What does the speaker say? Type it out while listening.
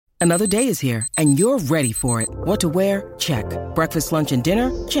Another day is here, and you're ready for it. What to wear? Check. Breakfast, lunch, and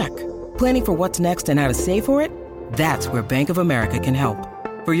dinner? Check. Planning for what's next and how to save for it? That's where Bank of America can help.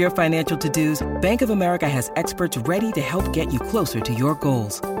 For your financial to-dos, Bank of America has experts ready to help get you closer to your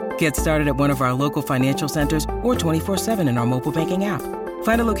goals. Get started at one of our local financial centers or 24/7 in our mobile banking app.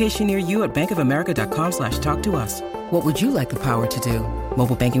 Find a location near you at bankofamerica.com/talktous. What would you like the power to do?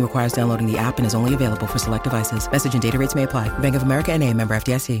 Mobile banking requires downloading the app and is only available for select devices. Message and data rates may apply. Bank of America N.A., member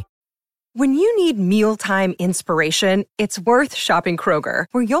FDIC. When you need mealtime inspiration, it's worth shopping Kroger,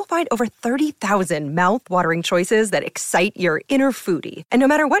 where you'll find over 30,000 mouth-watering choices that excite your inner foodie. And no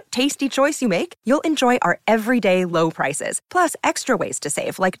matter what tasty choice you make, you'll enjoy our everyday low prices, plus extra ways to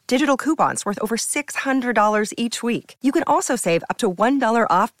save, like digital coupons worth over $600 each week. You can also save up to $1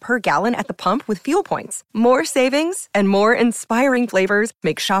 off per gallon at the pump with fuel points. More savings and more inspiring flavors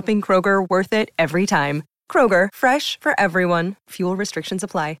make shopping Kroger worth it every time. Kroger, fresh for everyone. Fuel restrictions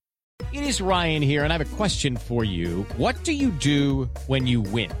apply. It is Ryan here, and I have a question for you. What do you do when you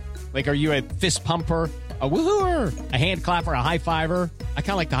win? Like, are you a fist pumper, a woo-hooer, a hand clapper, a high-fiver? I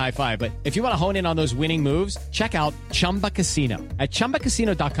kind of like the high-five, but if you want to hone in on those winning moves, check out Chumba Casino. At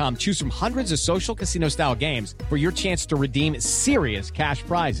ChumbaCasino.com, choose from hundreds of social casino-style games for your chance to redeem serious cash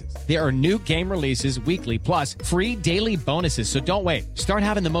prizes. There are new game releases weekly, plus free daily bonuses, so don't wait. Start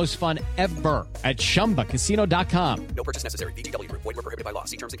having the most fun ever at ChumbaCasino.com. No purchase necessary. VGW Group. Void where prohibited by law.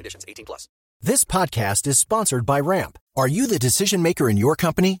 See terms and conditions. 18+. This podcast is sponsored by Ramp. Are you the decision maker in your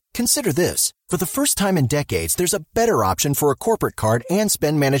company? Consider this. For the first time in decades, there's a better option for a corporate card and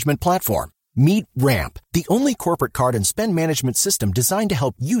spend management platform. Meet Ramp, the only corporate card and spend management system designed to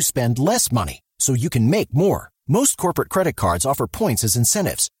help you spend less money so you can make more. Most corporate credit cards offer points as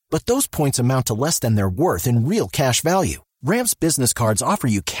incentives, but those points amount to less than their worth in real cash value. Ramp's business cards offer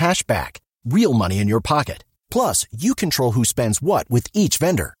you cash back, real money in your pocket. Plus, you control who spends what with each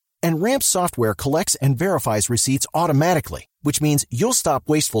vendor. And Ramp software collects and verifies receipts automatically, which means you'll stop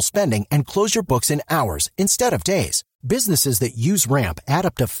wasteful spending and close your books in hours instead of days. Businesses that use Ramp add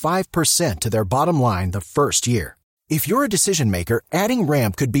up to 5% to their bottom line the first year. If you're a decision maker, adding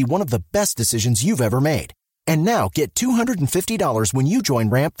Ramp could be one of the best decisions you've ever made. And now get $250 when you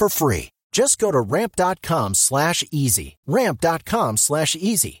join Ramp for free. Just go to ramp.com/easy.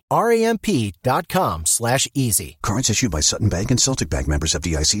 Ramp.com/easy. RAMP.com/easy. Cards issued by Sutton Bank and Celtic Bank, members of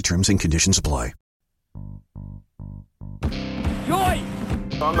FDIC. Terms and conditions apply. Joy!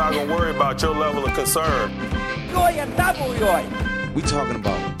 I'm not going to worry about your level of concern. Joy and double joy! We talking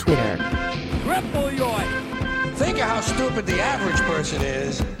about Twitter. Triple joy! Think of how stupid the average person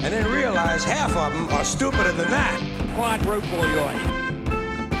is, and then realize half of them are stupider than that. Quadruple joy!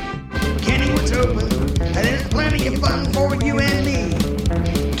 Kenny was open, and there's plenty of fun for you and me.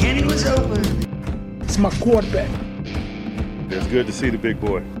 Kenny was open. It's my quarterback. It's good to see the big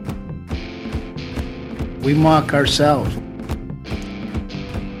boy. We mark ourselves.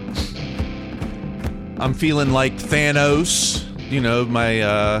 I'm feeling like Thanos, you know,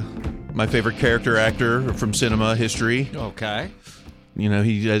 my favorite character actor from cinema history. Okay. You know,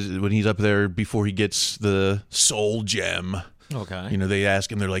 when he's up there before he gets the soul gem. Okay. You know, they ask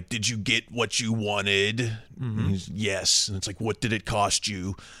him, they're like, did you get what you wanted? Mm-hmm. And he's, yes. And it's like, what did it cost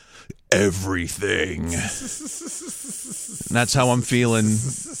you? Everything. And that's how I'm feeling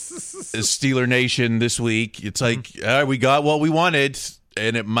as Steeler Nation this week. It's like, we got what we wanted,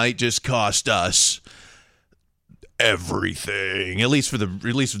 and it might just cost us everything, at least for the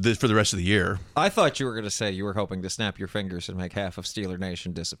rest of the year. I thought you were going to say you were hoping to snap your fingers and make half of Steeler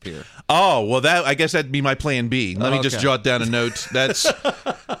Nation disappear. Oh, well, I guess that'd be my plan B. Let me just jot down a note. That's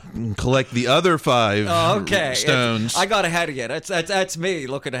collect the other 5 stones. I got ahead again. That's me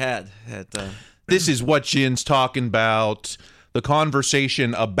looking ahead. This is what Jen's talking about, the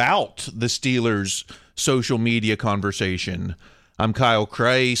conversation about the Steelers' social media conversation. I'm Kyle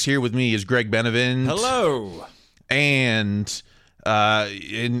Kreis. Here with me is Greg Benevent. Hello. And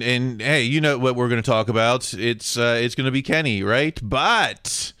hey, you know what we're going to talk about. It's going to be Kenny, right?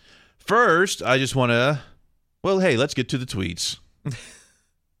 But first, I just want to, hey, let's get to the tweets.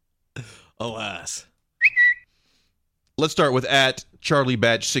 Alas. Let's start with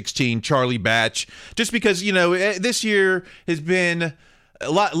 @CharlieBatch16, Charlie Batch. Just because, you know, this year has been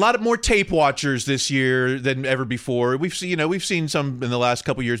a lot more tape watchers this year than ever before. We've seen some in the last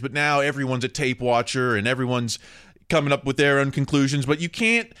couple years, but now everyone's a tape watcher and everyone's coming up with their own conclusions. But you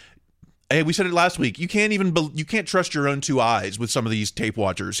can't Hey, we said it last week. You can't trust your own two eyes with some of these tape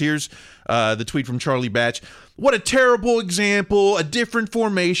watchers. Here's the tweet from Charlie Batch. What a terrible example. A different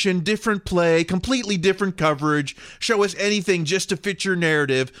formation, different play, completely different coverage. Show us anything just to fit your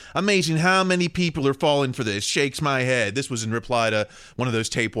narrative. Amazing how many people are falling for this. Shakes my head. This was in reply to one of those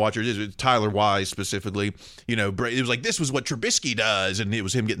tape watchers. It was Tyler Wise specifically. You know, it was like, this was what Trubisky does, and it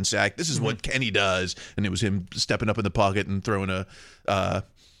was him getting sacked. This is what Kenny does, and it was him stepping up in the pocket and throwing a...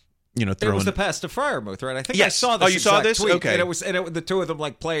 It was the pass to Freiermuth, right? I think yes. I saw this. Oh, you saw this? Tweet, okay. And the two of them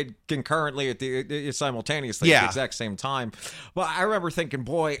like played concurrently simultaneously at the exact same time. Well, I remember thinking,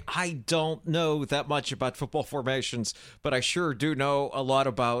 boy, I don't know that much about football formations, but I sure do know a lot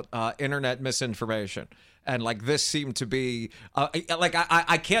about internet misinformation. And like this seemed to be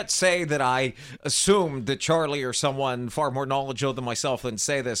I can't say that I assumed that Charlie or someone far more knowledgeable than myself than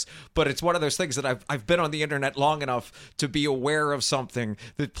say this, but it's one of those things that I've been on the internet long enough to be aware of something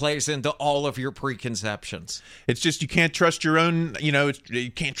that plays into all of your preconceptions. It's just you can't trust your own. You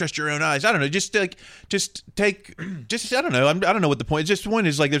can't trust your own eyes. I don't know. I don't know. I don't know what the point is. Just the point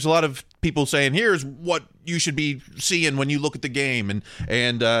is like there's a lot of people saying here's what you should be seeing when you look at the game,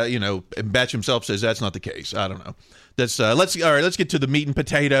 and Batch himself says that's not the case. I don't know. That's let's get to the meat and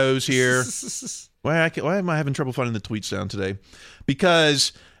potatoes here. Why am I having trouble finding the tweets down today?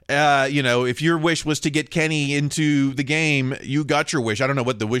 Because if your wish was to get Kenny into the game, you got your wish. I don't know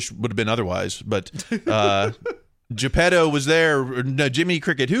what the wish would have been otherwise, but Geppetto was there. No, Jimmy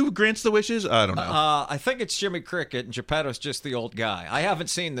Cricket. Who grants the wishes? I don't know. I think it's Jimmy Cricket, and Geppetto's just the old guy. I haven't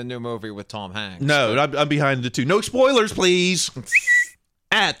seen the new movie with Tom Hanks. No, I'm behind the two. No spoilers, please.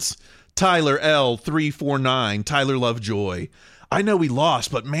 At Tyler L349, Tyler Lovejoy. I know we lost,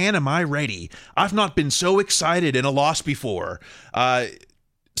 but man, am I ready. I've not been so excited in a loss before.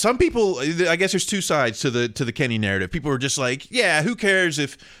 Some people, I guess there's two sides to the Kenny narrative. People are just like, yeah, who cares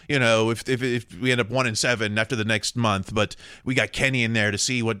if we end up 1-7 after the next month, but we got Kenny in there to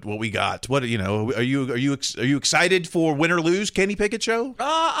see what we got. What are you excited for win or lose Kenny Pickett show?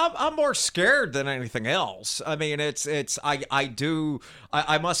 I'm more scared than anything else. I mean, I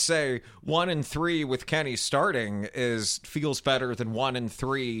must say 1-3 with Kenny starting feels better than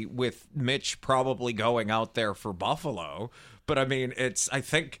 1-3 with Mitch probably going out there for Buffalo. But I mean, I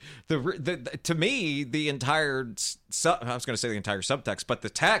think to me, the entire, I was going to say the entire subtext, but the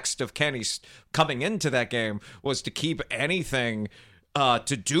text of Kenny's coming into that game was to keep anything,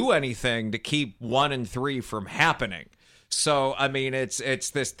 to do anything to keep 1-3 from happening. So, I mean, this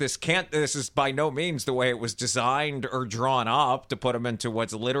is by no means the way it was designed or drawn up to put him into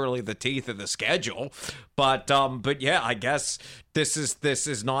what's literally the teeth of the schedule. But yeah, I guess this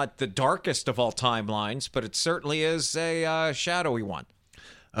is not the darkest of all timelines, but it certainly is a shadowy one.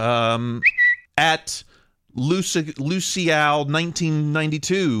 At Lucial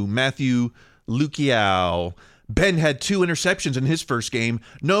 1992, Matthew Lucial. Ben had 2 interceptions in his first game.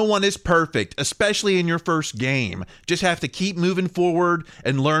 No one is perfect, especially in your first game. Just have to keep moving forward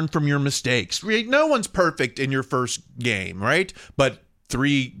and learn from your mistakes. No one's perfect in your first game, right? But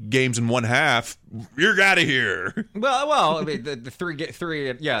 3 games in 1 half, you're out of here. Well, I mean, the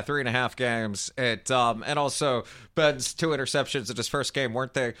 3.5 games. And also Ben's 2 interceptions in his first game,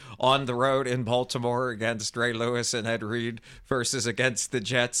 weren't they on the road in Baltimore against Ray Lewis and Ed Reed versus against the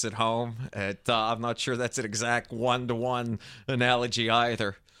Jets at home? I'm not sure that's an exact 1-to-1 analogy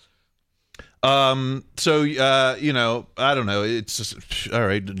either. I don't know. It's just, all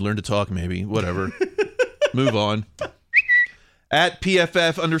right. Learn to talk, maybe. Whatever. Move on. At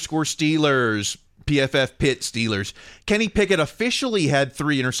PFF_Steelers, PFF Pitt Steelers, Kenny Pickett officially had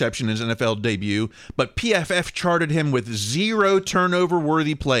 3 interceptions in his NFL debut, but PFF charted him with 0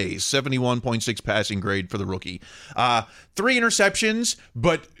 turnover-worthy plays, 71.6 passing grade for the rookie. 3 interceptions,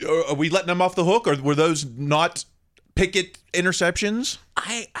 but are we letting him off the hook, or were those not Pickett interceptions?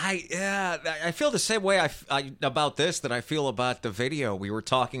 I feel the same way about this that I feel about the video we were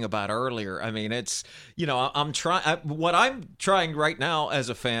talking about earlier. I mean, it's, what I'm trying right now as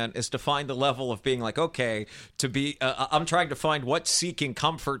a fan is to find the level of being like, okay, I'm trying to find what's seeking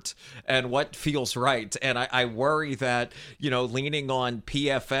comfort and what feels right. And I worry that, leaning on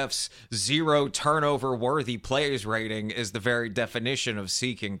PFF's 0 turnover worthy plays rating is the very definition of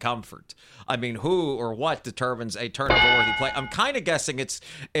seeking comfort. I mean, who or what determines a turnover worthy play? I'm kind of guessing it's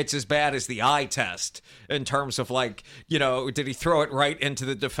as bad as the eye test in terms of did he throw it right into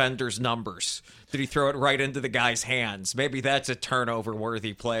the defender's numbers? Did he throw it right into the guy's hands? Maybe that's a turnover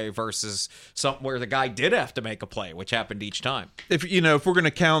worthy play versus something where the guy did have to make a play, which happened each time. If we're going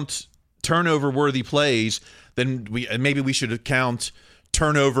to count turnover worthy plays, then maybe we should count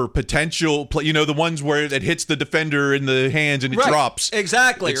turnover potential play, the ones where it hits the defender in the hands and it drops.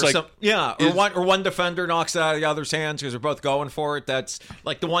 Exactly. It's or one defender knocks it out of the other's hands because they're both going for it. That's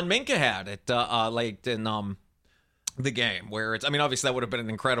like the one Minka had at late in the game, where it's, obviously that would have been an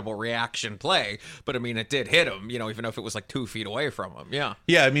incredible reaction play, but it did hit him, even if it was like 2 feet away from him.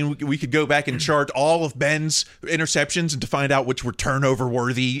 Yeah, we could go back and chart all of Ben's interceptions and to find out which were turnover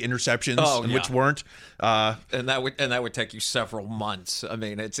worthy interceptions and which weren't. And that would take you several months.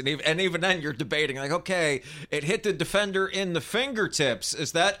 Even then you're debating like, okay, it hit the defender in the fingertips.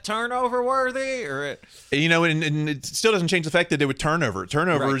 Is that turnover worthy? Or and it still doesn't change the fact that they would turnover.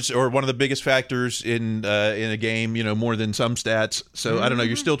 Turnovers are one of the biggest factors in a game. More than some stats. So I don't know.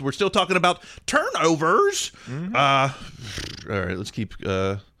 We're still talking about turnovers. All right, let's keep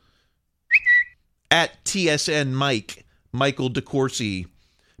at TSN Michael DeCourcy.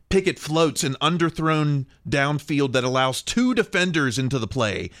 Pickett floats an underthrown downfield that allows 2 defenders into the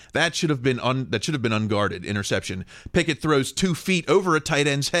play. That should have been unguarded. Interception. Pickett throws 2 feet over a tight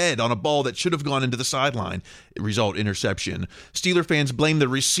end's head on a ball that should have gone into the sideline. Result, interception. Steeler fans blame the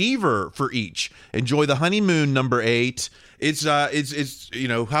receiver for each. Enjoy the honeymoon, number 8. It's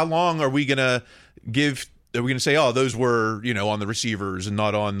how long are we gonna give? Are we going to say, those were, on the receivers and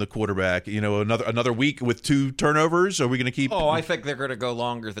not on the quarterback? Another week with 2 turnovers? Are we going to keep? Oh, I think they're going to go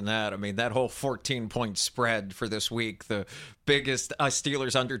longer than that. That whole 14-point spread for this week, the biggest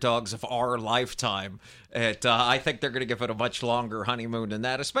Steelers underdogs of our lifetime. I think they're going to give it a much longer honeymoon than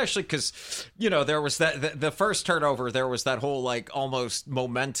that, especially because, there was the first turnover, there was that whole almost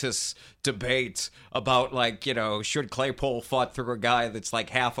momentous debate about should Claypool fought through a guy that's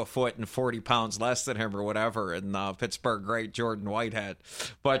half a foot and 40 pounds less than him or whatever, and Pittsburgh great Jordan Whitehead.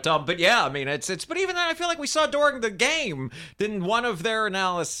 But yeah, but even then I feel like we saw during the game, didn't one of their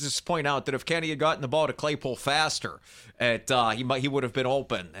analysts point out that if Kenny had gotten the ball to Claypool faster, he would have been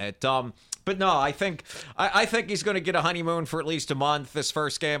open. But no, I think he's going to get a honeymoon for at least a month. This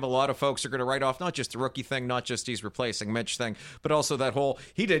first game, a lot of folks are going to write off not just the rookie thing, not just he's replacing Mitch thing, but also that whole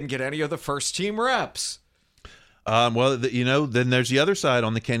he didn't get any of the first team reps. Then there's the other side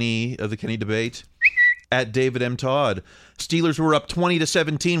on the Kenny debate. At David M. Todd, Steelers were up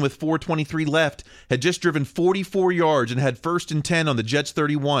 20-17 with 4:23 left, had just driven 44 yards and had 1st and 10 on the Jets'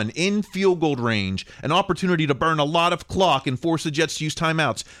 31 in field goal range, an opportunity to burn a lot of clock and force the Jets to use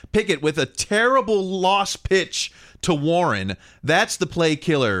timeouts. Pickett with a terrible lost pitch to Warren. That's the play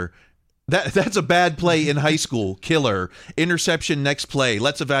killer. That's a bad play in high school. Killer. Interception next play.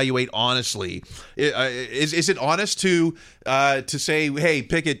 Let's evaluate honestly. Is it honest to say, hey,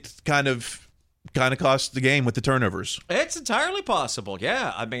 Pickett kind of cost the game with the turnovers? It's entirely possible.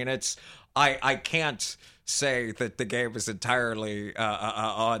 Yeah. I can't say that the game was entirely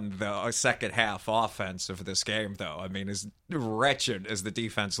on the second half offense of this game, though. As wretched as the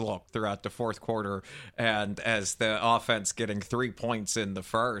defense looked throughout the fourth quarter, and as the offense getting 3 points in the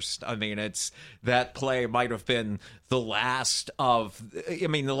first, it's that play might have been the last of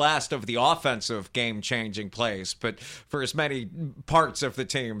the offensive game-changing plays. But for as many parts of the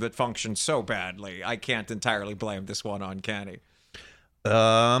team that functioned so badly, I can't entirely blame this one on Kenny.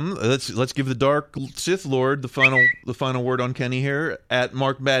 Let's give the Dark Sith Lord the final word on Kenny here. At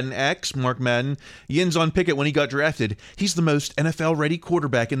Mark Madden X, Mark Madden, Yins on Pickett when he got drafted. He's the most NFL-ready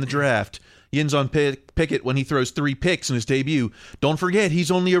quarterback in the draft. Yins on Pickett when he throws 3 picks in his debut. Don't forget, he's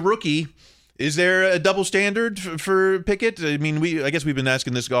only a rookie. Is there a double standard for Pickett? I guess we've been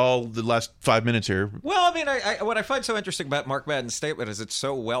asking this all the last 5 minutes here. Well, what I find so interesting about Mark Madden's statement is it's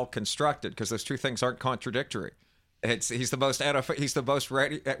so well constructed because those two things aren't contradictory. He's the most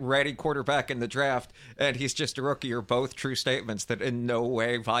ready quarterback in the draft, and he's just a rookie are both true statements that in no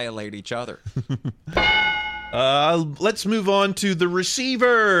way violate each other. Let's move on to the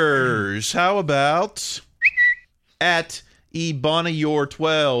receivers. How about at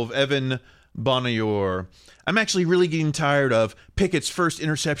eBonayor12, Evan Bonayor? I'm actually really getting tired of Pickett's first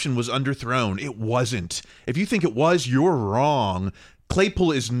interception was underthrown. It wasn't. If you think it was, you're wrong.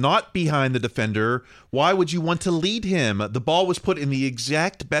 Claypool is not behind the defender. Why would you want to lead him? The ball was put in the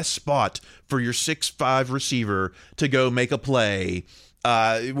exact best spot for your 6'5" receiver to go make a play.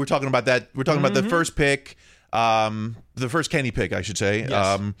 We're talking about that. We're talking about the first pick, the first Kenny pick, I should say.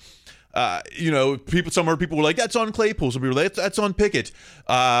 Yes. People were like, that's on Claypool. Some people were like, that's on Pickett.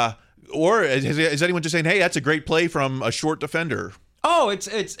 Or is anyone just saying, hey, that's a great play from a short defender? Oh,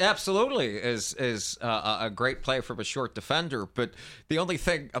 it's absolutely is a great play from a short defender. But the only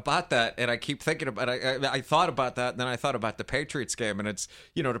thing about that, and I keep thinking about it, I thought about that, and then I thought about the Patriots game, and it's,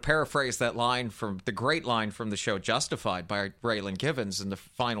 to paraphrase that line from the great line from the show Justified by Raylan Givens in the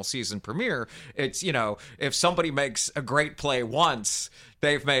final season premiere, it's, if somebody makes a great play once,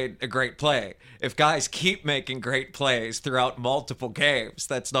 they've made a great play. If guys keep making great plays throughout multiple games,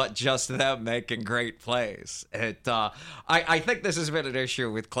 that's not just them making great plays. I think this has been an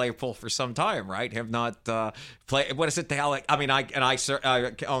issue with Claypool for some time, right? Him not play. What is it? I mean,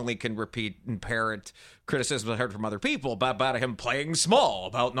 I only can repeat and parrot criticisms I heard from other people about him playing small,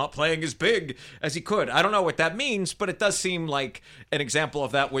 about not playing as big as he could. I don't know what that means, but it does seem like an example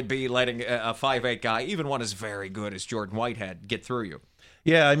of that would be letting a 5'8" guy, even one as very good as Jordan Whitehead, get through you.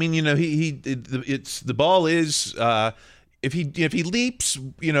 Yeah, I mean, it's the ball is if he leaps,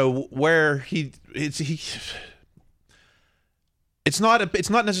 where it's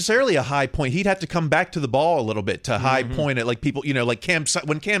not necessarily a high point. He'd have to come back to the ball a little bit to high point it, like people, like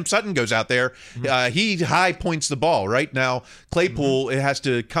when Cam Sutton goes out there, he high points the ball. Right now, Claypool it has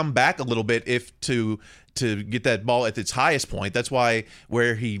to come back a little bit to get that ball at its highest point. That's why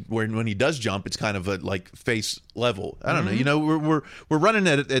when he does jump, it's kind of like face level. I don't know. We're running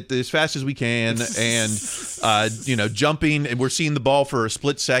at as fast as we can, and jumping, and we're seeing the ball for a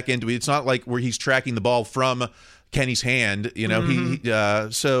split second. It's not like where he's tracking the ball from Kenny's hand,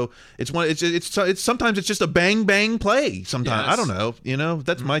 so it's sometimes it's just a bang bang play. Sometimes I don't know,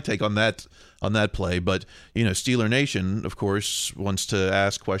 that's my take on that play. But Steeler Nation, of course, wants to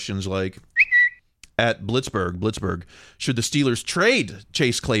ask questions like, at Blitzberg, should the Steelers trade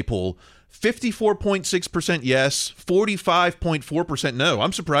Chase Claypool? 54.6% yes, 45.4% no.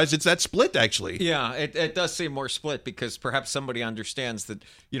 I'm surprised it's that split, actually. Yeah, it does seem more split because perhaps somebody understands that,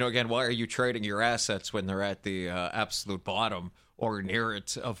 again, why are you trading your assets when they're at the absolute bottom or near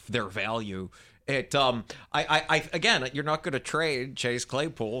it of their value? Again, you're not going to trade Chase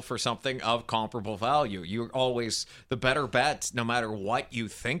Claypool for something of comparable value. You're always the better bet, no matter what you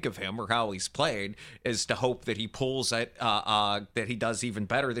think of him or how he's played, is to hope that he pulls it, that he does even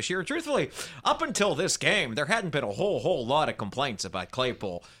better this year. Truthfully, up until this game, there hadn't been a whole lot of complaints about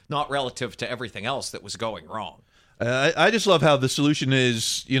Claypool, not relative to everything else that was going wrong. I just love how the solution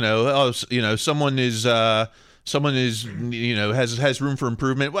is, someone is, has room for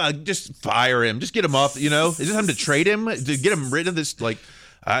improvement. Well, just fire him. Just get him off. Is it time to trade him to get him rid of this? But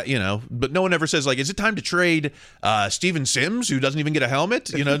no one ever says is it time to trade Steven Sims, who doesn't even get a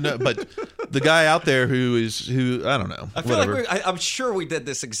helmet? No, but the guy out there who I don't know. I feel like I'm sure we did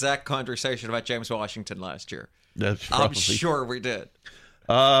this exact conversation about James Washington last year. I'm sure we did.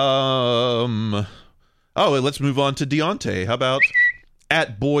 Let's move on to Deontay. How about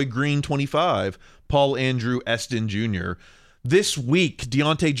at BoyGreen25? Paul Andrew Eston Jr. This week,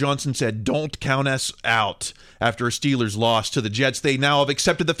 Deontay Johnson said, "Don't count us out." After a Steelers loss to the Jets, they now have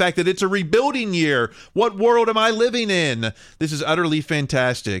accepted the fact that it's a rebuilding year. What world am I living in? This is utterly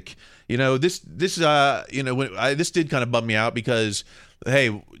fantastic. This did kind of bum me out because,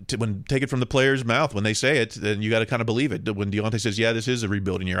 hey, take it from the player's mouth when they say it, then you got to kind of believe it. When Deontay says, "Yeah, this is a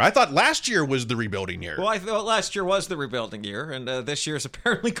rebuilding year," I thought last year was the rebuilding year. Well, I thought last year was the rebuilding year, and this year is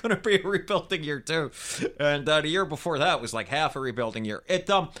apparently going to be a rebuilding year too. And the year before that was like half a rebuilding year.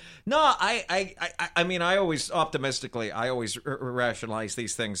 I mean, I always optimistically, I always rationalize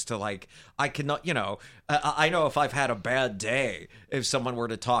these things to I cannot, I know if I've had a bad day, if someone were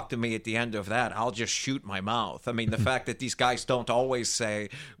to talk to me at the end of that, I'll just shoot my mouth. I mean, the fact that these guys don't always say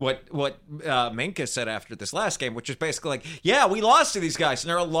what Minkah said after this last game, which is basically yeah, we lost to these guys and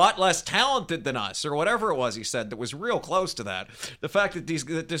they're a lot less talented than us, or whatever it was he said that was real close to that. The fact that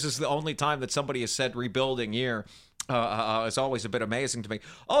this is the only time that somebody has said rebuilding year is always a bit amazing to me.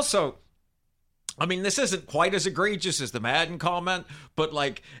 Also, I mean, this isn't quite as egregious as the Madden comment, but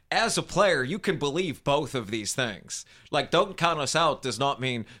as a player, you can believe both of these things. Don't count us out does not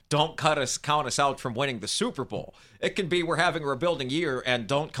mean don't count us out from winning the Super Bowl. It can be we're having a rebuilding year and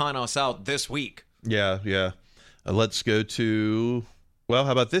don't count us out this week. Yeah. Let's go to,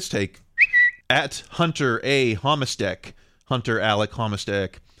 how about this take? At Hunter A. Homistek. Hunter Alec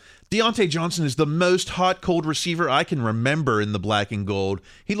Homistek. Deontay Johnson is the most hot-cold receiver I can remember in the black and gold.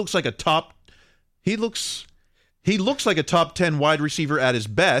 He looks like a top 10 wide receiver at his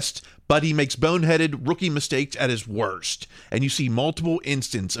best, but he makes boneheaded rookie mistakes at his worst. And you see multiple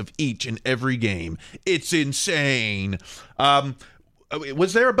instances of each and every game. It's insane.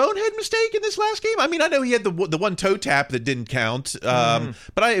 Was there a bonehead mistake in this last game? I mean, I know he had the one toe tap that didn't count,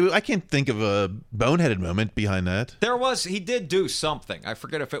 but I can't think of a boneheaded moment behind that. He did do something. I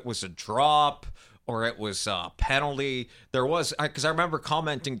forget if it was a drop or it was a penalty. There was, because I remember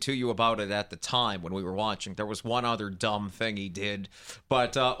commenting to you about it at the time when we were watching. There was one other dumb thing he did.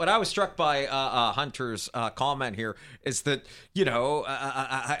 But what I was struck by Hunter's comment here is that,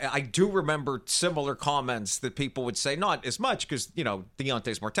 I do remember similar comments that people would say, not as much because,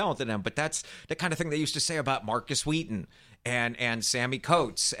 Deontay's more talented than him, but that's the kind of thing they used to say about Marcus Wheaton and Sammy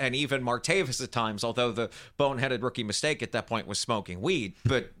Coates and even Martavis at times, although the boneheaded rookie mistake at that point was smoking weed.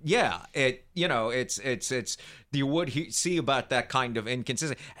 But yeah, it's you would see about that kind of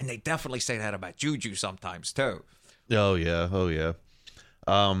inconsistency, and they definitely say that about Juju sometimes too. Oh yeah.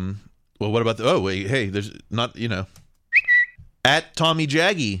 Well, what about there's not, at Tommy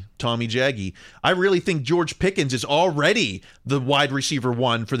Jaggy. I really think George Pickens is already the wide receiver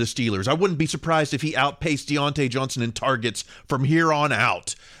 1 for the Steelers. I wouldn't be surprised if he outpaced Deontay Johnson in targets from here on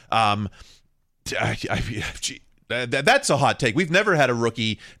out. That's a hot take. We've never had a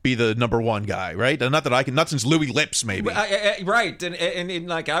rookie be the number 1 guy, right? Not since Louis Lips, maybe. Right, and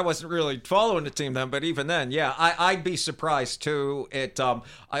like I wasn't really following the team then, but even then, yeah, I'd be surprised too.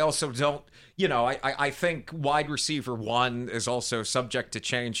 I also don't. I think wide receiver 1 is also subject to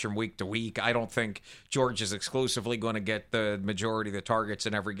change from week to week. I don't think George is exclusively going to get the majority of the targets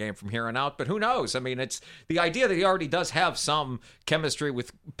in every game from here on out, but who knows? I mean, it's the idea that he already does have some chemistry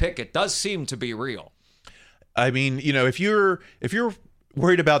with Pickett does seem to be real. I mean, if you're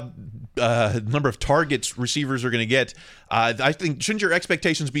worried about number of targets receivers are going to get, I think shouldn't your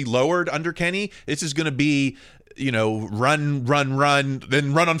expectations be lowered under Kenny? This is going to be run,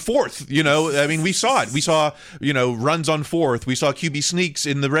 then run on fourth. I mean, we saw it. We saw, runs on fourth. We saw QB sneaks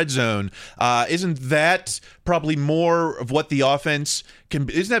in the red zone. Isn't that probably more of what the offense can?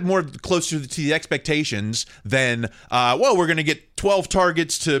 Isn't that more closer to the expectations than, we're going to get 12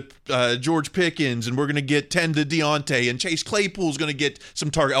 targets to George Pickens, and we're going to get 10 to Deontay, and Chase Claypool's going to get some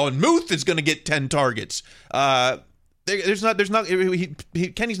targets. Oh, and Muth is going to get 10 targets. Kenny's not going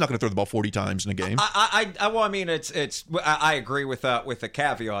to throw the ball 40 times in a game. I agree with the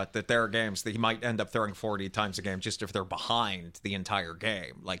caveat that there are games that he might end up throwing 40 times a game just if they're behind the entire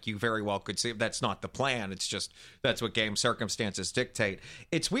game. Like, you very well could see that's not the plan. It's just that's what game circumstances dictate.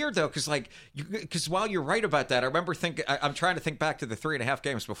 It's weird though, because while you're right about that, I remember I'm trying to think back to the 3.5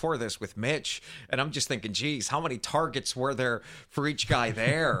 games before this with Mitch, and I'm just thinking, geez, how many targets were there for each guy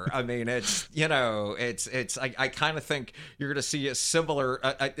there? I mean, I kind of think you're going to see a similar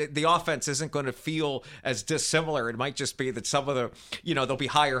the offense isn't going to feel as dissimilar. It might just be that some of the there'll be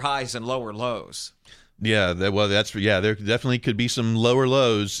higher highs and lower lows. Yeah, there definitely could be some lower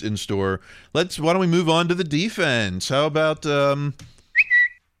lows in store. Why don't we move on to the defense? How about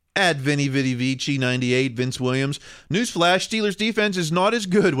at Vinny Vici 98, Vince Williams. Newsflash, Steelers defense is not as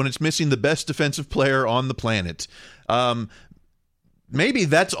good when it's missing the best defensive player on the planet. Maybe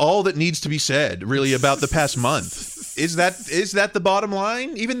that's all that needs to be said, really, about the past month. Is that the bottom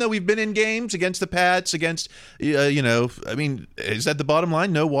line? Even though we've been in games against the Pats, against, is that the bottom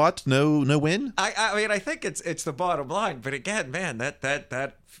line? No Watt, no win? I mean, I think it's the bottom line. But again, man,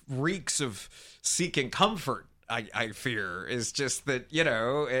 that reeks of seeking comfort. I fear is just that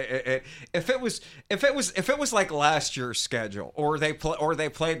if it was like last year's schedule, or they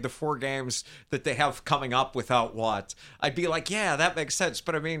played the 4 games that they have coming up without Watt, I'd be like, yeah, that makes sense.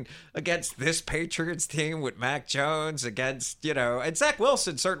 But I mean, against this Patriots team with Mac Jones, against and Zach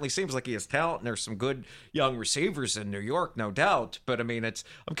Wilson certainly seems like he has talent, and there's some good young receivers in New York, no doubt. But I mean,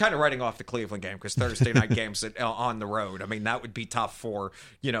 I'm kind of writing off the Cleveland game because Thursday night games on the road. I mean, that would be tough for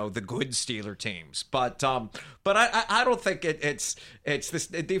the good Steeler teams, but I don't think it's this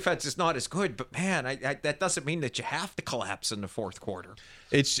defense is not as good. But man, that doesn't mean that you have to collapse in the fourth quarter.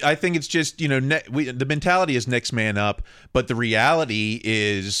 I think it's just the mentality is next man up, but the reality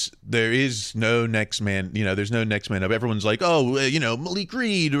is there is no next man. There's no next man up. Everyone's like, Malik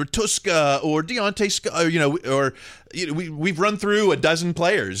Reed or Tuska or Deontay we've run through a dozen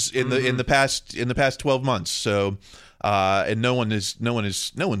players in the past 12 months. So. And no one's going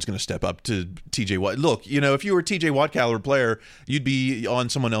to step up to TJ Watt. Look, if you were a TJ Watt caliber player, you'd be on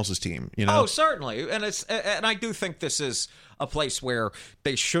someone else's team. Oh, certainly, and I do think this is a place where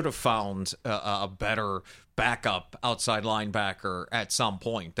they should have found a better backup outside linebacker at some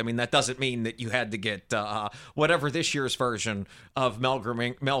point. I mean, that doesn't mean that you had to get whatever this year's version of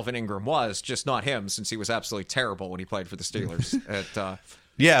Melvin Ingram was, just not him, since he was absolutely terrible when he played for the Steelers.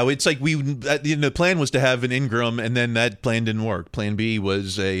 Yeah, it's like the plan was to have an Ingram, and then that plan didn't work. Plan B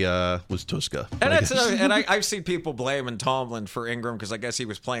was Tuska. And I've seen people blaming Tomlin for Ingram because I guess he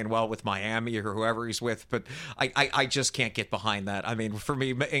was playing well with Miami or whoever he's with, but I just can't get behind that. I mean, for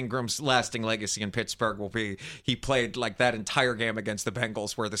me, Ingram's lasting legacy in Pittsburgh will be he played like that entire game against the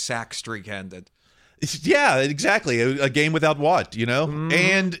Bengals where the sack streak ended. Yeah, exactly. A game without Watt,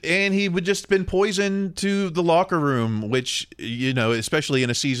 and he would just been poison to the locker room, which, especially in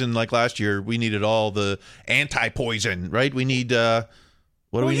a season like last year, we needed all the anti-poison, right? We need, what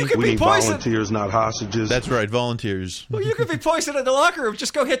do we need? We need volunteers, not hostages. That's right, volunteers. Well, you could be poisoned in the locker room.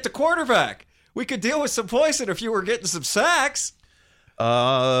 Just go hit the quarterback. We could deal with some poison if you were getting some sacks.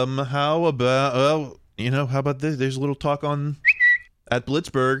 How about how about this? There's a little talk at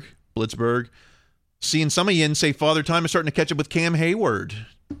Blitzburg, seeing some of you say Father Time is starting to catch up with Cam Hayward.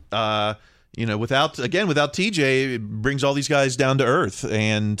 Without TJ, it brings all these guys down to earth,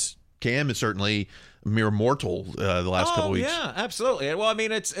 and Cam is certainly a mere mortal the last couple of weeks. Yeah, absolutely. Well, I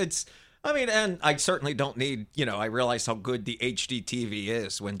mean, and I certainly don't need, I realize how good the HD TV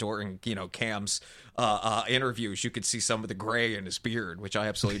is when during, Cam's interviews, you could see some of the gray in his beard, which I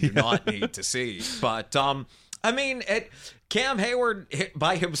absolutely do not need to see. But, Cam Hayward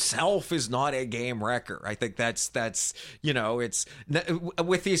by himself is not a game wrecker. I think that's it's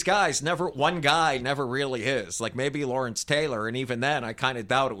with these guys, one guy never really is. Like maybe Lawrence Taylor, and even then, I kind of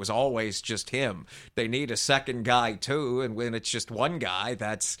doubt it was always just him. They need a second guy too, and when it's just one guy,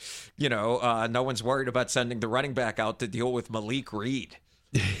 that's no one's worried about sending the running back out to deal with Malik Reed.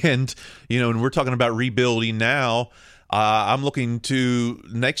 And when we're talking about rebuilding now. I'm looking to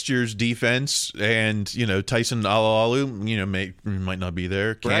next year's defense, and Tyson Alualu, might not be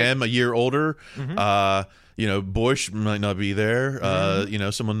there. Cam, a year older. Mm-hmm. Bush might not be there. Mm-hmm.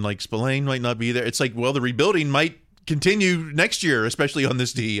 Someone like Spillane might not be there. It's like, well, the rebuilding might continue next year, especially on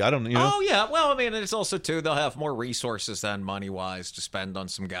this D. I don't know. Oh yeah, well, I mean, it's also too they'll have more resources than money-wise to spend on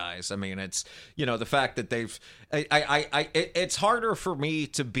some guys. I mean, it's the fact that they've. It's harder for me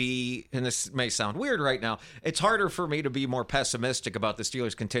to be, and this may sound weird right now. It's harder for me to be more pessimistic about the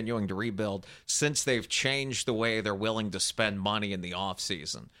Steelers continuing to rebuild since they've changed the way they're willing to spend money in the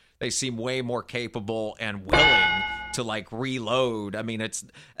offseason. They seem way more capable and willing to reload. I mean, it's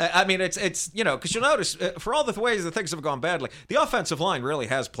because you'll notice for all the ways that things have gone badly, the offensive line really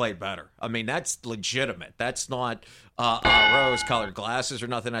has played better. I mean, that's legitimate. That's not rose-colored glasses or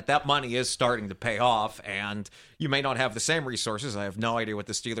nothing. That money is starting to pay off, and you may not have the same resources. I have no idea what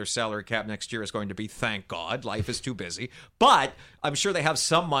the Steelers' salary cap next year is going to be. Thank God, life is too busy. But I'm sure they have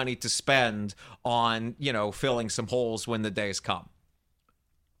some money to spend on filling some holes when the days come.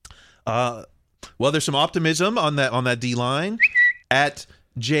 Well, there's some optimism on that D line. At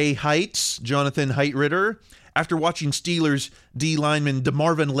Jay Heights, Jonathan Heitritter, after watching Steelers D lineman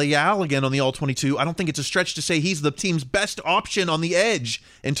DeMarvin Leal again on the All-22, I don't think it's a stretch to say he's the team's best option on the edge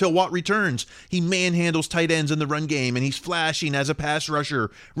until Watt returns. He manhandles tight ends in the run game, and he's flashing as a pass rusher.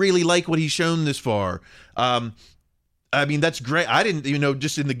 Really like what he's shown this far. I mean, that's great. I didn't,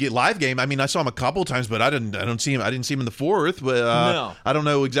 just in the live game. I mean, I saw him a couple times, but I didn't see him. I didn't see him in the fourth. But no. I don't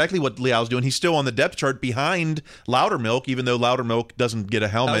know exactly what Leal's doing. He's still on the depth chart behind Loudermilk, even though Loudermilk doesn't get a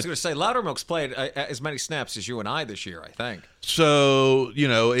helmet. I was going to say Loudermilk's played as many snaps as you and I this year, I think. So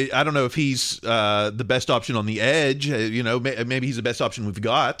I don't know if he's the best option on the edge. Maybe he's the best option we've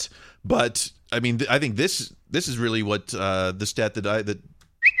got. But I mean, I think this is really what the stat that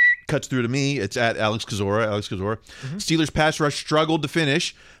cuts through to me. It's at Alex Kozora. Mm-hmm. Steelers pass rush struggled to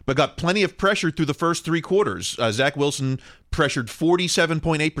finish, but got plenty of pressure through the first three quarters. Zach Wilson pressured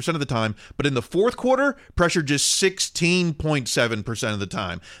 47.8% of the time, but in the fourth quarter, pressured just 16.7% of the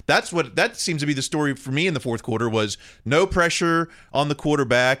time. That seems to be the story for me in the fourth quarter was no pressure on the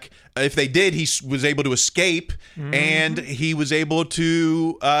quarterback. If they did, he was able to escape, mm-hmm. and he was able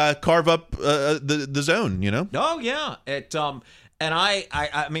to carve up the zone, Oh, yeah. And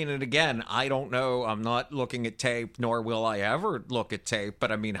I mean, and again, I don't know. I'm not looking at tape, nor will I ever look at tape.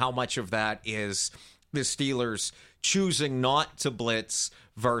 But I mean, how much of that is the Steelers choosing not to blitz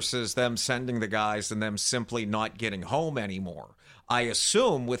versus them sending the guys and them simply not getting home anymore? I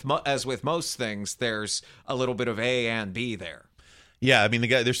assume, as with most things, there's a little bit of A and B there. Yeah, I mean,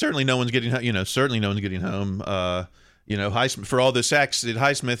 there's certainly no one's getting home. Highsmith, for all the sacks that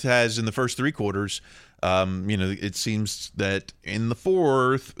Highsmith has in the first three quarters. It seems that in the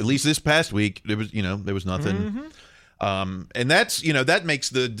fourth, at least this past week, there was nothing. Mm-hmm. And that's, that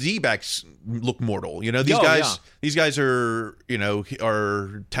makes the D-backs look mortal. These guys are,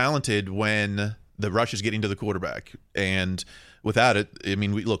 are talented when the rush is getting to the quarterback. And without it, I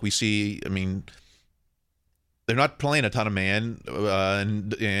mean, we see, they're not playing a ton of man,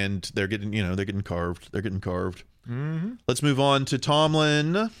 and they're getting carved. Mm-hmm. Let's move on to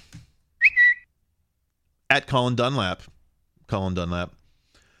Tomlin. At Colin Dunlap.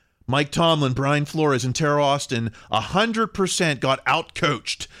 Mike Tomlin, Brian Flores, and Tara Austin 100% got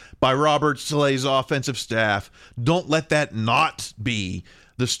outcoached by Robert Slay's offensive staff. Don't let that not be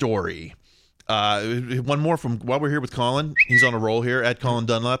the story. One more from while we're here with Colin. He's on a roll here at Colin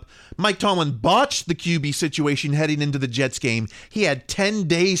Dunlap. Mike Tomlin botched the QB situation heading into the Jets game. He had 10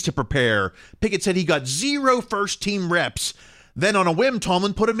 days to prepare. Pickett said he got 0 first-team reps. then on a whim,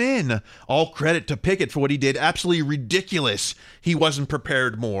 Tomlin put him in. All credit to Pickett for what he did. Absolutely ridiculous. He wasn't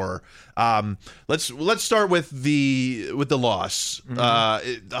prepared more. Let's start with the loss.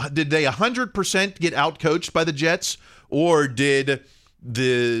 Did they 100% get outcoached by the Jets, or did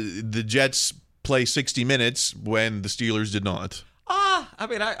the Jets play 60 minutes when the Steelers did not? I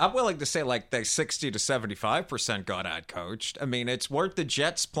mean, I'm willing to say like they 60 to 75% got outcoached. I mean, it's worth the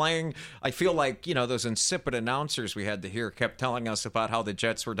Jets playing. I feel like, those insipid announcers we had to hear kept telling us about how the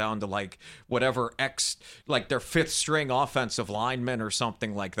Jets were down to like whatever like their fifth string offensive lineman or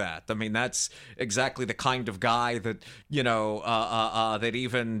something like that. I mean, that's exactly the kind of guy that, that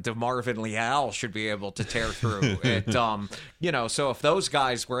even DeMarvin Leal should be able to tear through. So if those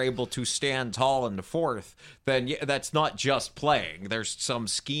guys were able to stand tall in the fourth, then that's not just playing. There's some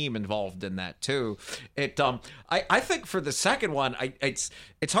scheme involved in that too. I think for the second one, it's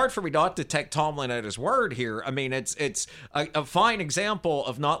hard for me not to take Tomlin at his word here. I mean, it's a fine example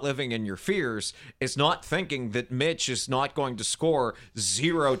of not living in your fears is not thinking that Mitch is not going to score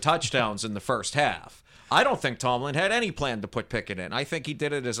 0 touchdowns in the first half. I don't think Tomlin had any plan to put Pickett in. I think he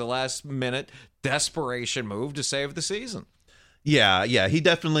did it as a last-minute desperation move to save the season. Yeah, he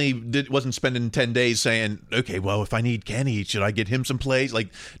definitely wasn't spending 10 days saying, okay, well, if I need Kenny, should I get him some plays? Like,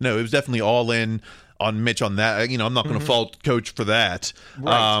 no, it was definitely all in on Mitch on that. I'm not going to fault Coach for that.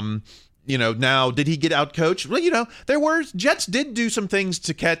 Right. Now, did he get out coached? Well, Jets did do some things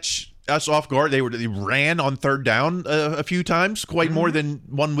to catch us off guard. They ran on third down a few times, quite more than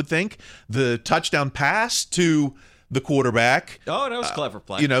one would think. The touchdown pass to the quarterback. Oh, that was a clever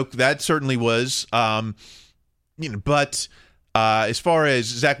play. That certainly was. But as far as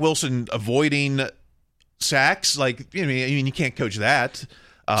Zach Wilson avoiding sacks, you can't coach that.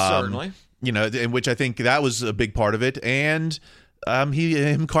 Certainly. In which I think that was a big part of it, and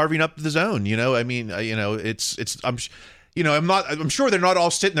him carving up the zone. I'm sure they're not all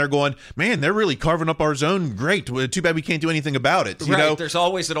sitting there going, man, they're really carving up our zone. Great. Too bad we can't do anything about it. Right. There's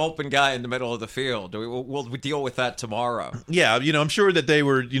always an open guy in the middle of the field. We'll deal with that tomorrow. Yeah. I'm sure that they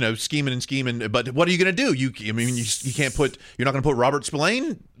were, scheming. But what are you going to do? You can't you're not going to put Robert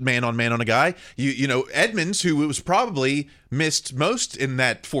Spillane man on a guy. Edmonds, who was probably missed most in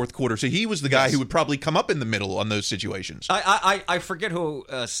that fourth quarter. So he was the guy who would probably come up in the middle on those situations. I forget who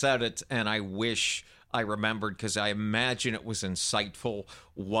said it, and I wish I remembered because I imagine it was insightful,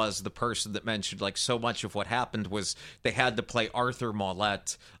 was the person that mentioned like so much of what happened was they had to play Arthur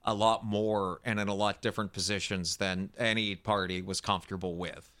Mollett a lot more and in a lot different positions than any party was comfortable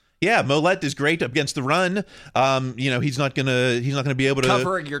with. Yeah, Mollett is great against the run. He's not gonna be able to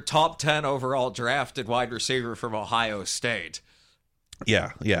covering your top 10 overall drafted wide receiver from Ohio State.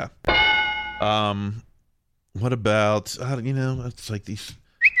 Yeah. What about it's like these.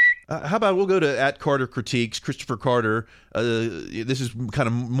 How about we'll go to @Carter Critiques, Christopher Carter. This is kind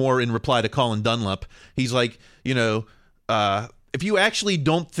of more in reply to Colin Dunlap. He's like, if you actually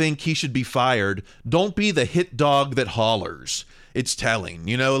don't think he should be fired, don't be the hit dog that hollers. It's telling.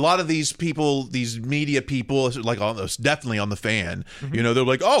 A lot of these people, these media people, like definitely on the Fan, they're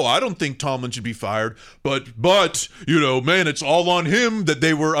like, oh, I don't think Tomlin should be fired. But man, it's all on him that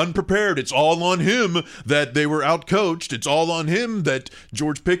they were unprepared. It's all on him that they were outcoached. It's all on him that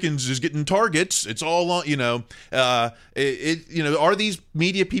George Pickens is getting targets. It's all on, are these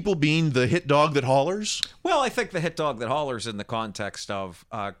media people being the hit dog that hollers? Well, I think the hit dog that hollers in the context of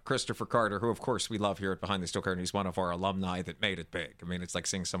Christopher Carter, who, of course, we love here at Behind the Steel Curtain. He's one of our alumni that made it big. I mean, it's like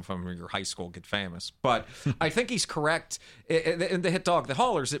seeing some from your high school get famous. But I think he's correct. In the hit dog that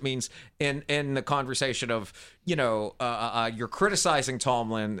hollers, it means in the conversation of, you're criticizing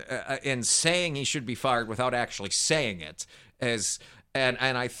Tomlin in saying he should be fired without actually saying it as... And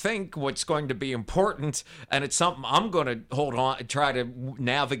I think what's going to be important, and it's something I'm going to hold on and try to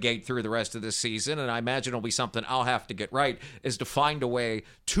navigate through the rest of this season, and I imagine it'll be something I'll have to get right, is to find a way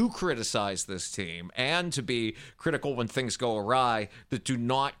to criticize this team and to be critical when things go awry that do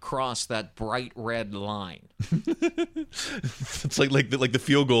not cross that bright red line. It's like the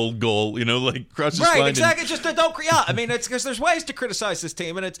field goal, cross this line. Right, exactly. Just don't. Yeah, I mean, it's because there's ways to criticize this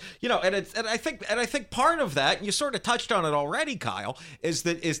team, and it's and I think part of that, and you sort of touched on it already, Kyle, is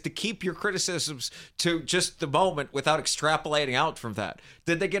to keep your criticisms to just the moment without extrapolating out from that.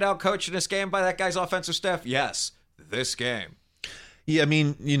 Did they get out coached in this game by that guy's offensive staff? Yes, this game. Yeah, I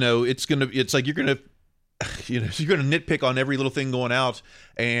mean, it's like you're gonna nitpick on every little thing going out,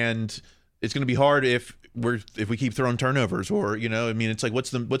 and it's gonna be hard if we keep throwing turnovers, or it's like what's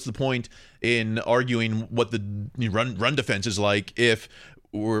the point in arguing what the run defense is like if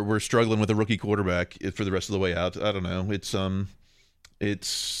we're struggling with a rookie quarterback for the rest of the way out? I don't know. It's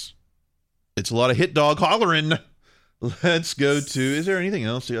a lot of hit dog hollering. Let's go to. Is there anything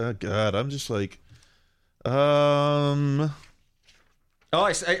else? Oh God, I'm just like, Oh,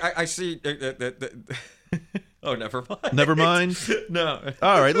 I see. Oh, never mind. Never mind. No.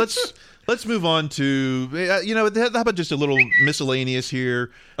 All right, let's move on to how about just a little miscellaneous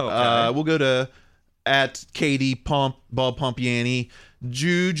here. Okay. We'll go to at Katie Bob Pompiani.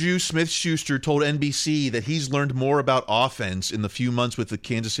 Juju Smith-Schuster told NBC that he's learned more about offense in the few months with the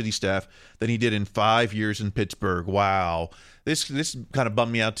Kansas City staff than he did in 5 years in Pittsburgh. Wow. This kind of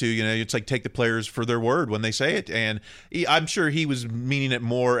bummed me out, too. You know, it's like take the players for their word when they say it. And I'm sure he was meaning it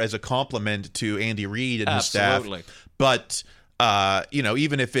more as a compliment to Andy Reid and his staff. But,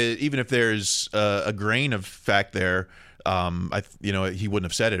 even if there's a grain of fact there, he wouldn't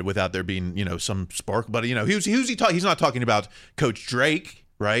have said it without there being, some spark. But, he's not talking about Coach Drake.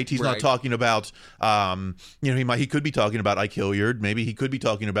 Right, he's not talking about. He could be talking about Ike Hilliard. Maybe he could be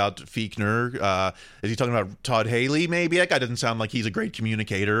talking about Fiechner. Is he talking about Todd Haley? Maybe that guy doesn't sound like he's a great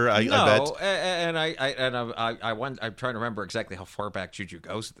communicator. I bet. And I'm trying to remember exactly how far back Juju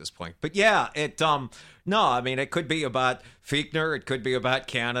goes at this point. But yeah, it could be about Fiechner. It could be about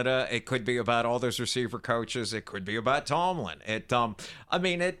Canada. It could be about all those receiver coaches. It could be about Tomlin. I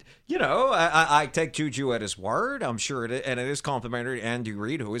take Juju at his word. I'm sure it is complimentary to Andy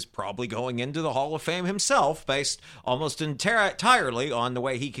Reid, who is probably going into the Hall of Fame himself, based almost entirely on the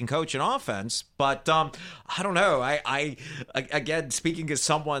way he can coach an offense. But I don't know. I again, speaking as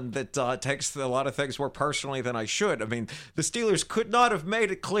someone that takes a lot of things more personally than I should. I mean, the Steelers could not have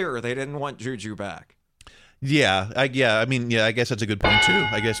made it clearer they didn't want Juju back. I guess that's a good point too.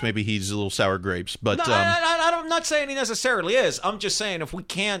 I guess maybe he's a little sour grapes, but no, I'm not saying he necessarily is. I'm just saying if we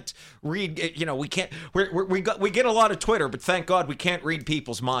can't read, we can't. We get a lot of Twitter, but thank God we can't read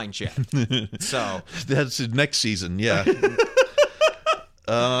people's minds yet. So that's next season, yeah.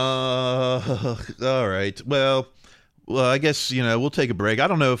 All right. Well, I guess we'll take a break. I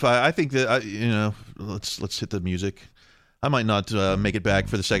don't know if I think that let's hit the music. I might not make it back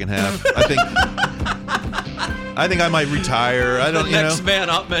for the second half. I think I might retire. I don't, next man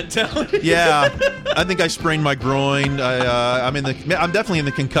up mentality. Yeah, I think I sprained my groin. I'm definitely in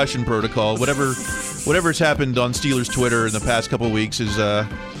the concussion protocol. Whatever's happened on Steelers Twitter in the past couple of weeks has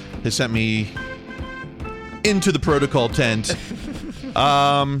sent me into the protocol tent.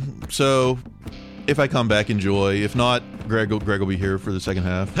 So if I come back, enjoy. If not, Greg will be here for the second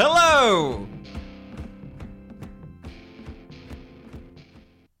half. Hello.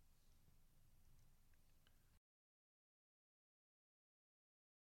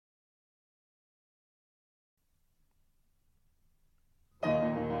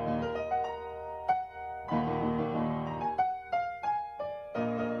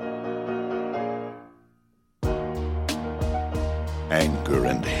 Anger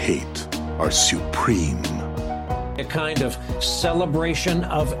and hate are supreme. A kind of celebration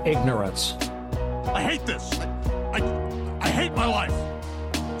of ignorance. I hate this. I hate my life.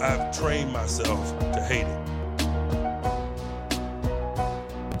 I've trained myself to hate it.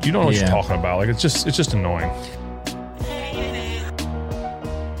 You don't know what you're talking about. Like it's just annoying.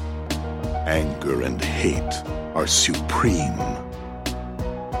 Anger and hate are supreme.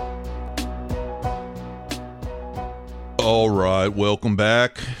 All right, welcome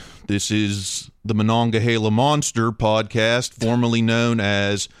back. This is the Monongahela Monster podcast, formerly known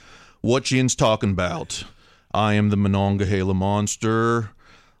as What Yin's Talking About. I am the Monongahela Monster.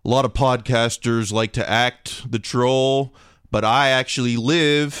 A lot of podcasters like to act the troll, but I actually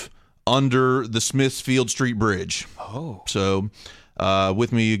live under the Smithfield Street Bridge. Oh. So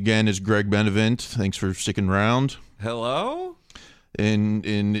with me again is Greg Benevent. Thanks for sticking around. Hello? And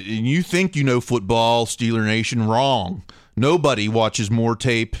you think you know football, Steeler Nation, wrong. Nobody watches more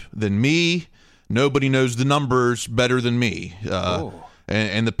tape than me. Nobody knows the numbers better than me.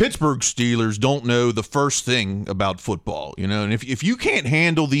 And the Pittsburgh Steelers don't know the first thing about football, And if you can't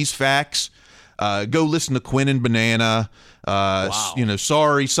handle these facts, go listen to Quinn and Banana. Wow.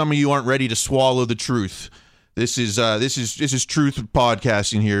 Sorry, some of you aren't ready to swallow the truth. This is truth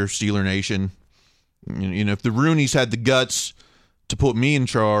podcasting here, Steeler Nation. If the Rooneys had the guts to put me in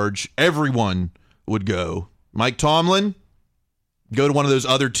charge, everyone would go. Mike Tomlin, go to one of those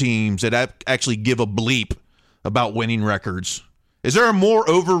other teams that actually give a bleep about winning records. Is there a more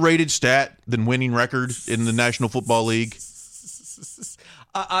overrated stat than winning record in the National Football League?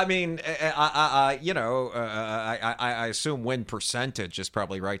 I assume win percentage is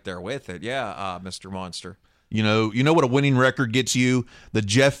probably right there with it. Yeah, Mr. Monster. You know what a winning record gets you? The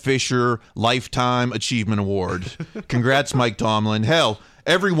Jeff Fisher Lifetime Achievement Award. Congrats, Mike Tomlin. Hell,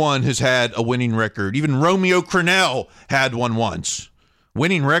 everyone has had a winning record. Even Romeo Crennel had one once.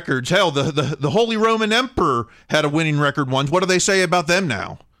 Winning records. Hell, the Holy Roman Emperor had a winning record once. What do they say about them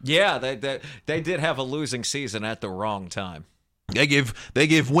now? Yeah, they did have a losing season at the wrong time. They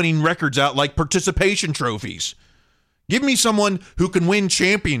give winning records out like participation trophies. Give me someone who can win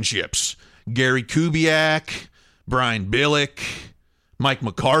championships. Gary Kubiak, Brian Billick, Mike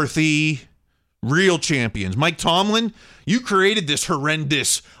McCarthy, real champions. Mike Tomlin, you created this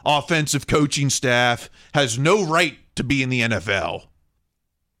horrendous offensive coaching staff, has no right to be in the NFL.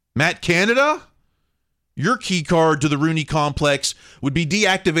 Matt Canada, your key card to the Rooney complex would be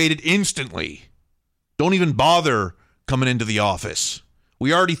deactivated instantly. Don't even bother coming into the office.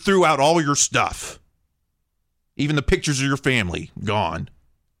 We already threw out all your stuff. Even the pictures of your family, gone.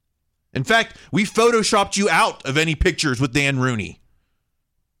 In fact, we photoshopped you out of any pictures with Dan Rooney.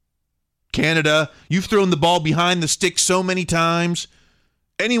 Canada, you've thrown the ball behind the stick so many times.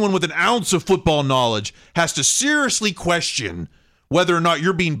 Anyone with an ounce of football knowledge has to seriously question whether or not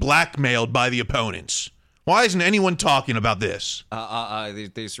you're being blackmailed by the opponents. Why isn't anyone talking about this?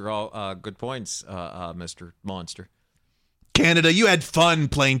 These are all good points, Mr. Monster. Canada, you had fun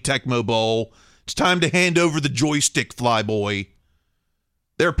playing Tecmo Bowl. It's time to hand over the joystick, flyboy.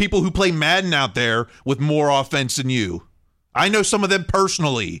 There are people who play Madden out there with more offense than you. I know some of them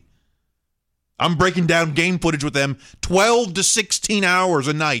personally. I'm breaking down game footage with them 12 to 16 hours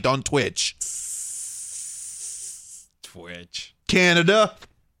a night on Twitch. Canada,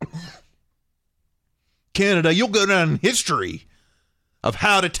 you'll go down in history of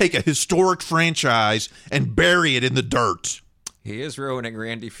how to take a historic franchise and bury it in the dirt. He is ruining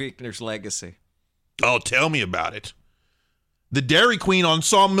Randy Fichtner's legacy. Oh, tell me about it. The Dairy Queen on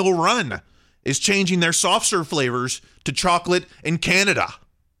Sawmill Run is changing their soft serve flavors to chocolate in Canada.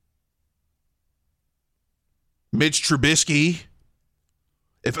 Mitch Trubisky.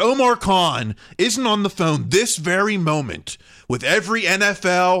 If Omar Khan isn't on the phone this very moment with every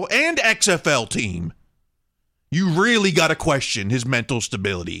NFL and XFL team, you really got to question his mental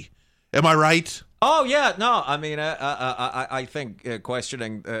stability. Am I right? Oh, yeah. No, I mean, I think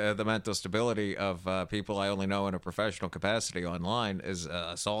questioning the mental stability of people I only know in a professional capacity online is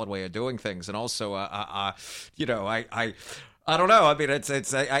a solid way of doing things. And also, I don't know. I mean,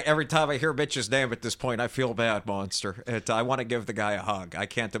 it's every time I hear Mitch's name at this point, I feel bad, Monster. I want to give the guy a hug. I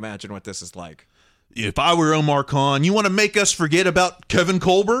can't imagine what this is like. If I were Omar Khan, you want to make us forget about Kevin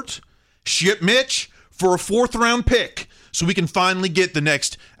Colbert? Ship Mitch for a 4th-round pick so we can finally get the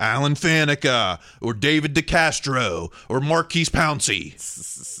next Alan Faneca or David DeCastro or Marquise Pouncey.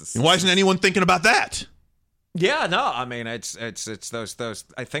 And why isn't anyone thinking about that? Yeah, no, I mean, it's those.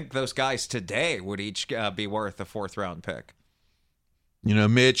 I think those guys today would each be worth a 4th-round pick. You know,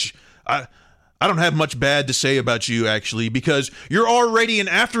 Mitch, I don't have much bad to say about you, actually, because you're already an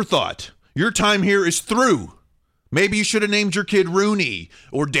afterthought. Your time here is through. Maybe you should have named your kid Rooney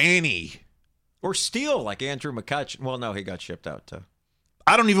or Danny. Or Steele, like Andrew McCutcheon. Well, no, he got shipped out, too.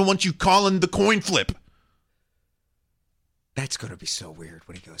 I don't even want you calling the coin flip. That's going to be so weird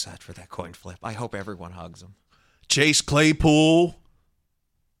when he goes out for that coin flip. I hope everyone hugs him. Chase Claypool.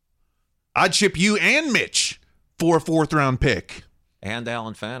 I'd ship you and Mitch for a 4th-round pick. And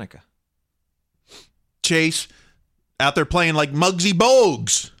Alan Faneca. Chase out there playing like Muggsy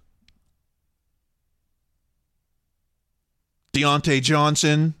Bogues. Deontay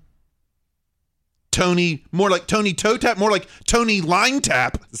Johnson. Tony, more like Tony Toe Tap, more like Tony Line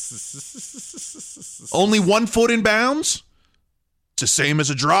Tap. Only 1 foot in bounds? It's the same as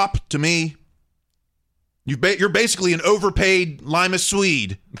a drop to me. You're basically an overpaid Limas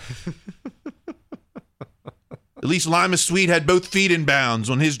Swede. At least Limas Swede had both feet in bounds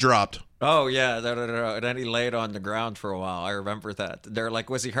when his dropped. Oh, yeah. No. And then he laid on the ground for a while. I remember that. They're like,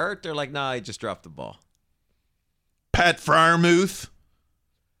 was he hurt? They're like, nah, he just dropped the ball. Pat Freiermuth.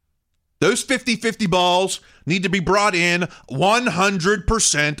 Those 50-50 balls need to be brought in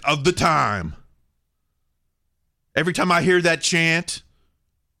 100% of the time. Every time I hear that chant,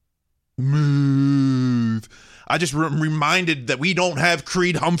 move, I just reminded that we don't have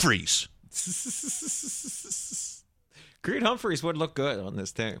Creed Humphreys. Creed Humphreys would look good on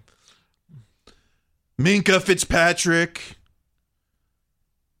this team. Minkah Fitzpatrick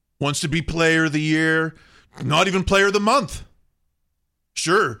wants to be player of the year, not even player of the month.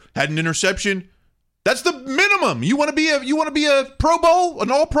 Sure, had an interception. That's the minimum. You want to be a Pro Bowl,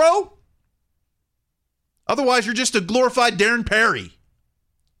 an All-Pro? Otherwise, you're just a glorified Darren Perry.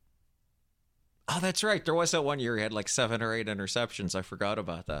 Oh, that's right. There was that one year he had like 7 or 8 interceptions. I forgot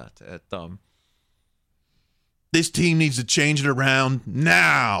about that. This team needs to change it around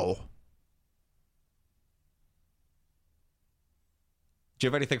now. Do you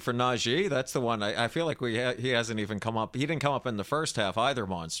have anything for Najee? That's the one. I feel like he hasn't even come up. He didn't come up in the first half either,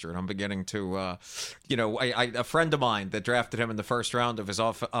 Monster. And I'm beginning to, a friend of mine that drafted him in the first round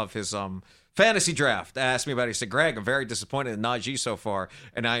of his fantasy draft asked me about it. He said, Greg, I'm very disappointed in Najee so far.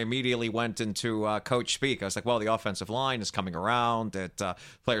 And I immediately went into coach speak. I was like, well, the offensive line is coming around. That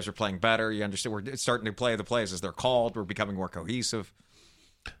players are playing better. You understand? We're starting to play the plays as they're called. We're becoming more cohesive.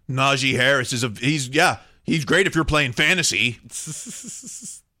 Najee Harris he's great if you're playing fantasy.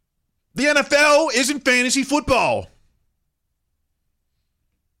 The NFL isn't fantasy football.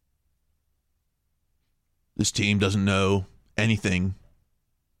 This team doesn't know anything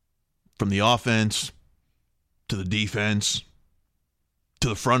from the offense to the defense to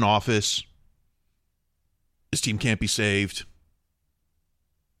the front office. This team can't be saved.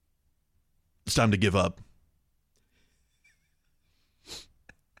 It's time to give up.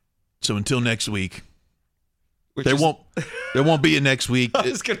 So until next week. There won't be a next week. I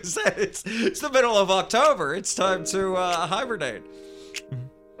was going to say, it's the middle of October. It's time to hibernate.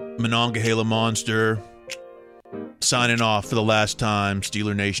 Monongahela Monster signing off for the last time,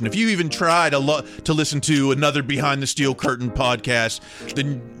 Steeler Nation. If you even try to listen to another Behind the Steel Curtain podcast,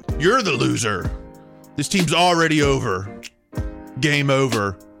 then you're the loser. This team's already over. Game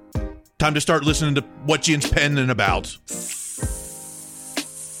over. Time to start listening to what Jen's penning about.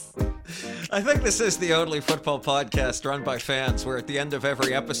 I think this is the only football podcast run by fans where at the end of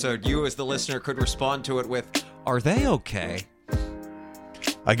every episode, you as the listener could respond to it with, are they okay?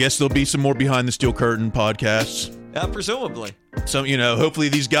 I guess there'll be some more Behind the Steel Curtain podcasts. Yeah, presumably. So, hopefully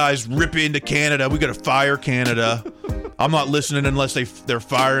these guys rip into Canada. We got to fire Canada. I'm not listening unless they're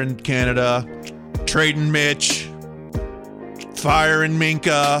firing Canada, trading Mitch, firing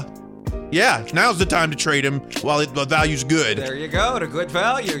Minka. Yeah, now's the time to trade him while the value's good. There you go, to good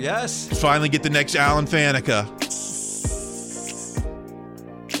value, yes. Finally get the next Alan Faneca.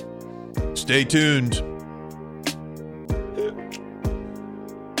 Stay tuned.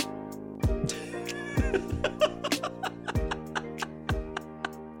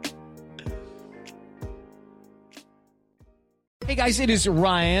 Hey guys, it is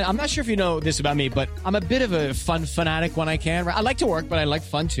Ryan. I'm not sure if you know this about me, but I'm a bit of a fun fanatic when I can. I like to work, but I like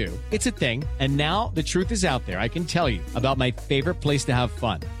fun too. It's a thing. And now the truth is out there. I can tell you about my favorite place to have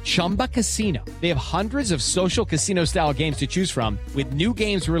fun. Chumba Casino. They have hundreds of social casino style games to choose from with new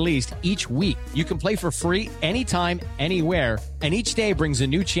games released each week. You can play for free anytime, anywhere. And each day brings a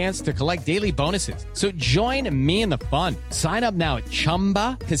new chance to collect daily bonuses. So join me in the fun. Sign up now at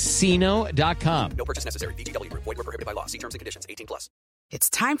ChumbaCasino.com. No purchase necessary. VGW Group. Void where prohibited by law. See terms and conditions. 18+. It's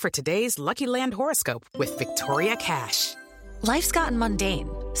time for today's Lucky Land horoscope with Victoria Cash. Life's gotten mundane,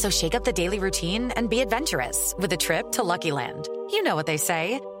 so shake up the daily routine and be adventurous with a trip to Lucky Land. You know what they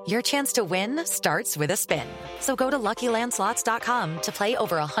say. Your chance to win starts with a spin. So go to LuckyLandSlots.com to play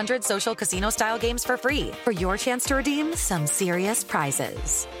over 100 social casino-style games for free for your chance to redeem some serious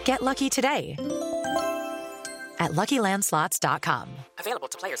prizes. Get lucky today at LuckyLandSlots.com. Available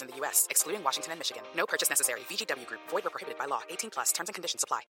to players in the U.S., excluding Washington and Michigan. No purchase necessary. VGW Group. Void where prohibited by law. 18+. Terms and conditions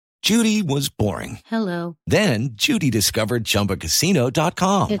apply. Judy was boring. Hello. Then Judy discovered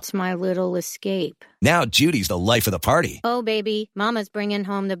ChumbaCasino.com. It's my little escape. Now Judy's the life of the party. Oh, baby, mama's bringing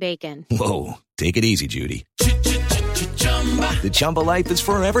home the bacon. Whoa, take it easy, Judy. The Chumba life is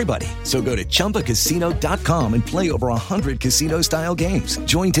for everybody. So go to ChumbaCasino.com and play over 100 casino-style games.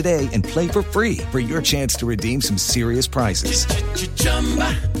 Join today and play for free for your chance to redeem some serious prizes.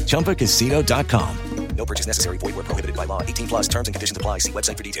 ChumbaCasino.com. No purchase necessary. Void where prohibited by law. 18+. Terms and conditions apply. See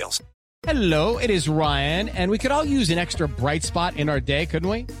website for details. Hello, it is Ryan, and we could all use an extra bright spot in our day, couldn't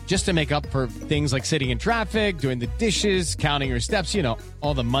we? Just to make up for things like sitting in traffic, doing the dishes, counting your steps,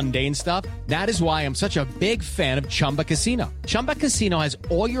 all the mundane stuff. That is why I'm such a big fan of Chumba Casino. Chumba Casino has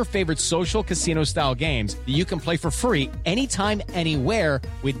all your favorite social casino-style games that you can play for free anytime, anywhere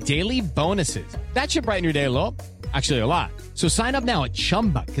with daily bonuses. That should brighten your day a little. Actually, a lot. So sign up now at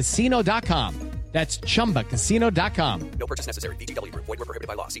ChumbaCasino.com. That's ChumbaCasino.com. No purchase necessary. VGW Group. Void where prohibited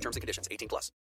by law. See terms and conditions. 18+.